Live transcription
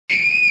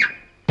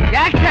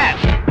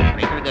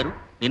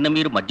నిన్న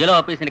మీరు మధ్యలో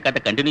ఆపేసిన కథ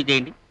కంటిన్యూ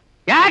చేయండి.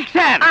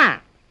 యాక్షన్.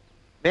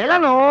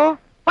 విలను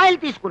ఫైల్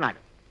తీసుకున్నాడు.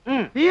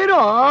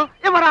 హీరో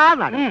ఇవ్వరా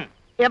అన్నాడు.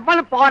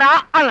 ఇవ్వను పోరా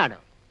అన్నాడు.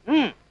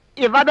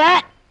 ఇవ్వదే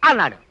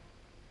అన్నాడు.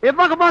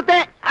 ఇవ్వకపోతే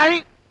అది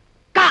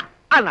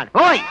అన్నాడు.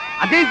 ఓయ్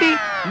అదేంటి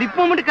లిప్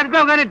మూమెంట్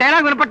కలిపావు కానీ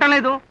డైలాగ్ వినపట్టం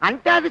లేదు.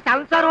 అంటే అది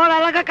సెన్సార్ వాళ్ళు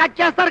అలాగా కట్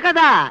చేస్తారు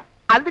కదా,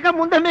 అందుకే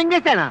ముందే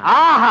మింగేశాను.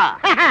 ఆహా.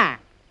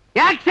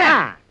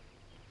 యాక్షన్.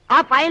 ఆ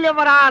ఫైల్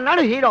ఇవ్వరా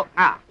అన్నాడు హీరో.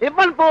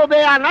 ఇవ్వను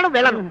పోబే అన్నాడు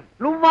విలను.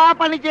 నువ్వా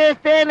పని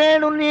చేస్తే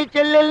నేను నీ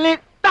చెల్లెల్ని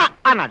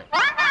అన్నాడు.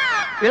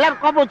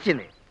 విలన్ కోపం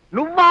వచ్చింది.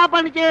 నువ్వా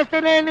పని చేస్తే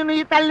నేను నీ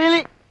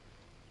తల్లిని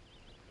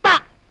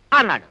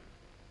అన్నాడు.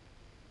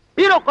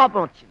 హీరో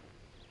కోపం వచ్చింది.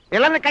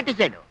 విలన్ని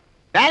కట్టేశాడు.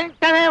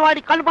 వెంటనే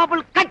వాడి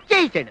కనుపాపలు కట్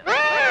చేసాడు.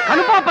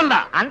 కనుపాపల్లా?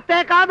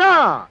 అంతేకాదు,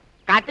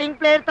 కటింగ్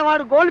ప్లేట్ తో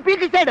వాడు గోల్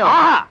పీకేశాడు.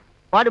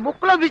 వాడి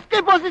ముక్కులో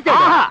విసికి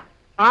పోసేసాడు.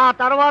 ఆ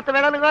తర్వాత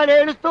విలన్గా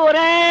ఏడుస్తూ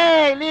రే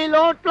నీ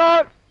లోట్లో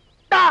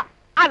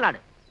అన్నాడు.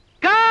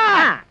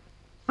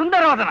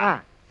 సుందరవదన,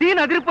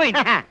 సీన్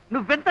అదిరిపోయింది.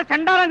 నువ్వెంత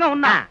చండాలంగా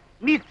ఉన్నా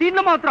నీ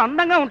సీన్లు మాత్రం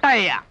అందంగా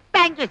ఉంటాయ్యా.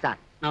 Thank you sir.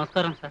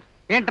 నమస్కారం సార్.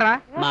 ఏంట్రా?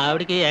 మా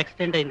ఆవిడకి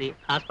యాక్సిడెంట్ అయింది,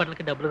 హాస్పిటల్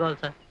కి డబ్బులు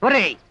కావాలి సార్.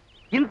 ఒరే,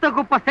 ఇంత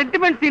గొప్ప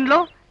సెంటిమెంట్ సీన్ లో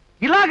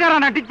ఇలాగరా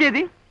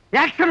నటించేది?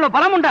 యాక్షన్ లో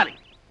బలం ఉండాలి,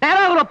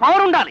 డైలాగ్ లో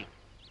పవర్ ఉండాలి.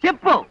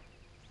 చెప్పు,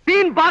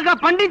 సీన్ బాగా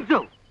పండించు.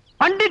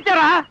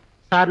 పండించరా?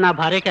 సార్ నా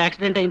భార్యకి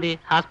యాక్సిడెంట్ అయింది,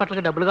 హాస్పిటల్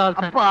కి డబ్బులు కావాలి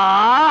సార్. అబ్బా,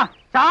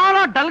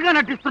 చాలా డల్ గా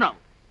నటిస్తున్నావు.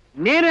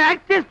 నేను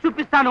యాక్ట్ చేసి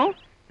చూపిస్తాను,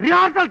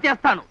 రిహార్సల్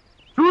చేస్తాను,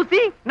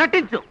 చూసి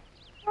నటించు.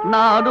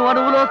 నా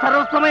అణువులో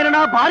సర్వస్వమైన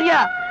నా భార్య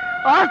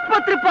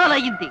ఆసుపత్రి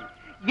పాలయ్యింది.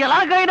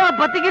 ఎలాగైనా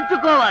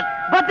బతికించుకోవాలి,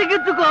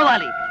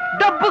 బతికించుకోవాలి.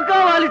 డబ్బు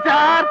కావాలి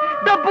సార్,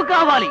 డబ్బు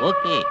కావాలి.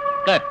 Okay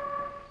cut.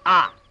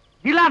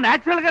 ఇలా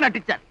నేచురల్ గా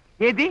నటించాలి.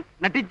 ఏది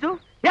నటించు.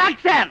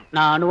 యాక్షన్.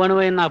 నా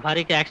అణువైన నా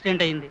భార్యకి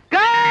యాక్సిడెంట్ అయింది.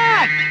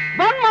 కట్.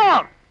 One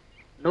more.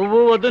 నువ్వు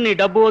వద్దు, నీ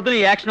డబ్బు వద్దు, నీ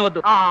యాక్షన్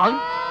వద్దు.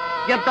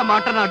 ఎంత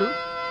మాటనాడు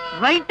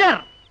రైటర్.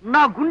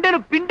 నా గుండెను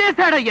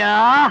పిండేశాడయ్యా.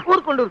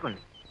 ఊరుకోండి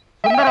ఊరుకోండి.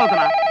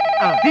 సుందరవతన,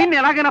 దీన్ని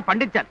ఎలాగైనా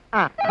పండించాలి,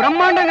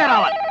 బ్రహ్మాండంగా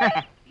రావాలి.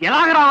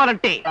 ఎలాగ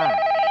రావాలంటే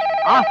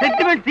ఆ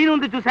సెంటిమెంట్ సీన్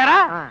ఉంది చూసారా,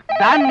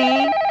 దాన్ని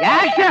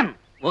action.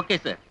 Okay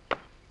sir.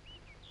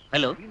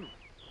 Hello,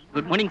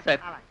 good morning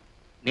sir.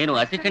 నేను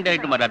అసిస్టెంట్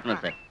డైరెక్టర్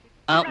మాట్లాడుతున్నాను సార్.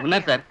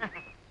 ఉన్నారు సార్.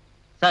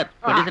 సార్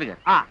ప్రొడ్యూసర్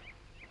గారు.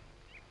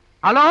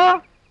 హలో,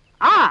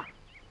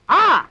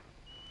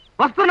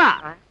 వస్తున్నా,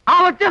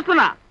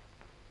 వచ్చేస్తున్నా.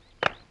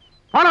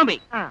 Follow me.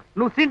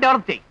 నువ్వు సీన్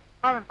డెవలప్ చేయి.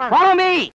 Follow me.